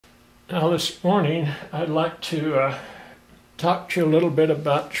Now this morning I'd like to talk to you a little bit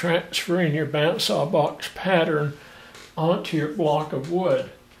about transferring your bandsaw box pattern onto your block of wood.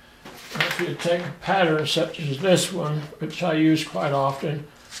 Now, if you take a pattern such as this one, which I use quite often,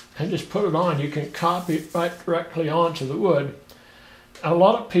 and just put it on, you can copy it right directly onto the wood. A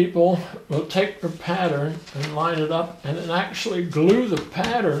lot of people will take their pattern and line it up and then actually glue the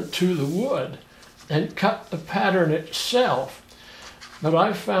pattern to the wood and cut the pattern itself. But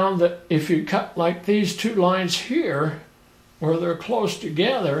I've found that if you cut like these two lines here, where they're close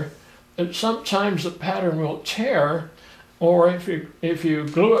together, that sometimes the pattern will tear, or if you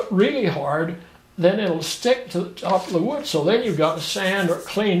glue it really hard, then it'll stick to the top of the wood. So then you've got to sand or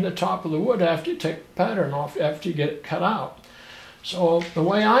clean the top of the wood after you take the pattern off, after you get it cut out. So the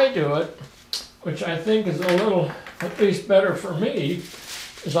way I do it, which I think is a little, at least better for me,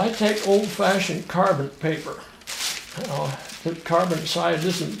 is I take old-fashioned carbon paper. The carbon side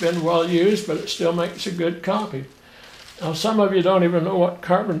hasn't been well used, but it still makes a good copy. Now, some of you don't even know what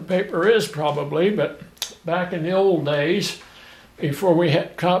carbon paper is probably, but back in the old days, before we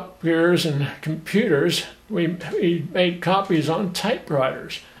had copiers and computers, we made copies on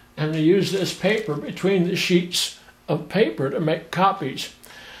typewriters, and we used this paper between the sheets of paper to make copies.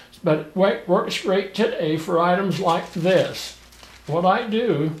 But it works great today for items like this. What I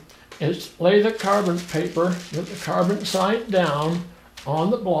do is lay the carbon paper with the carbon side down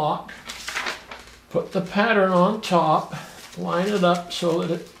on the block, put the pattern on top, line it up so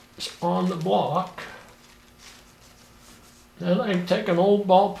that it's on the block. Then I take an old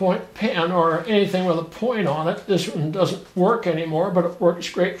ballpoint pen or anything with a point on it. This one doesn't work anymore, but it works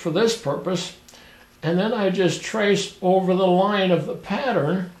great for this purpose. And then I just trace over the line of the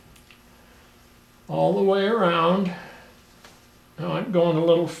pattern all the way around. Now I'm going a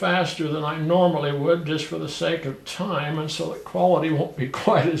little faster than I normally would just for the sake of time, and so the quality won't be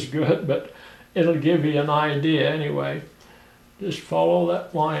quite as good, but it'll give you an idea anyway. Just follow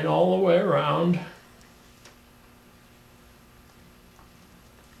that line all the way around.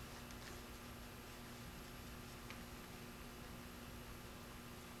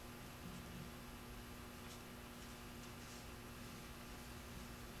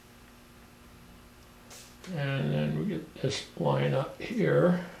 And then we get this line up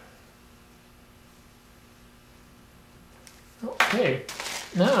here. Okay,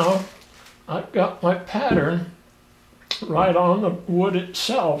 now I've got my pattern right on the wood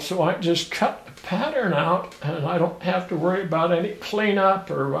itself, so I just cut the pattern out and I don't have to worry about any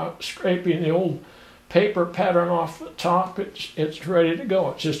cleanup or about scraping the old paper pattern off the top. It's ready to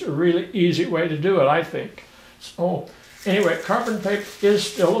go. It's just a really easy way to do it, I think. So anyway, carbon paper is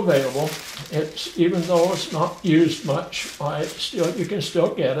still available. Even though it's not used much, you can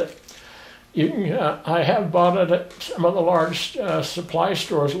still get it. I have bought it at some of the large supply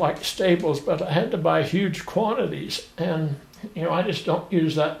stores like Staples, but I had to buy huge quantities, and I just don't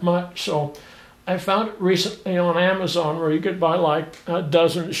use that much. So I found it recently on Amazon where you could buy like a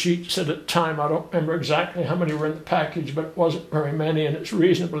dozen sheets at a time. I don't remember exactly how many were in the package, but it wasn't very many, and it's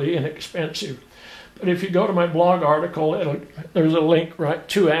reasonably inexpensive. But if you go to my blog article, there's a link right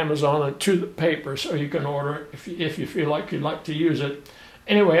to Amazon and to the paper, so you can order it if you feel like you'd like to use it.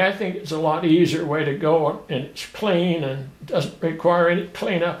 Anyway, I think it's a lot easier way to go, and it's clean and doesn't require any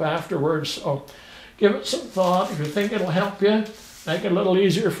cleanup afterwards. So give it some thought. If you think it'll help you, make it a little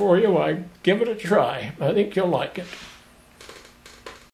easier for you, why, give it a try. I think you'll like it.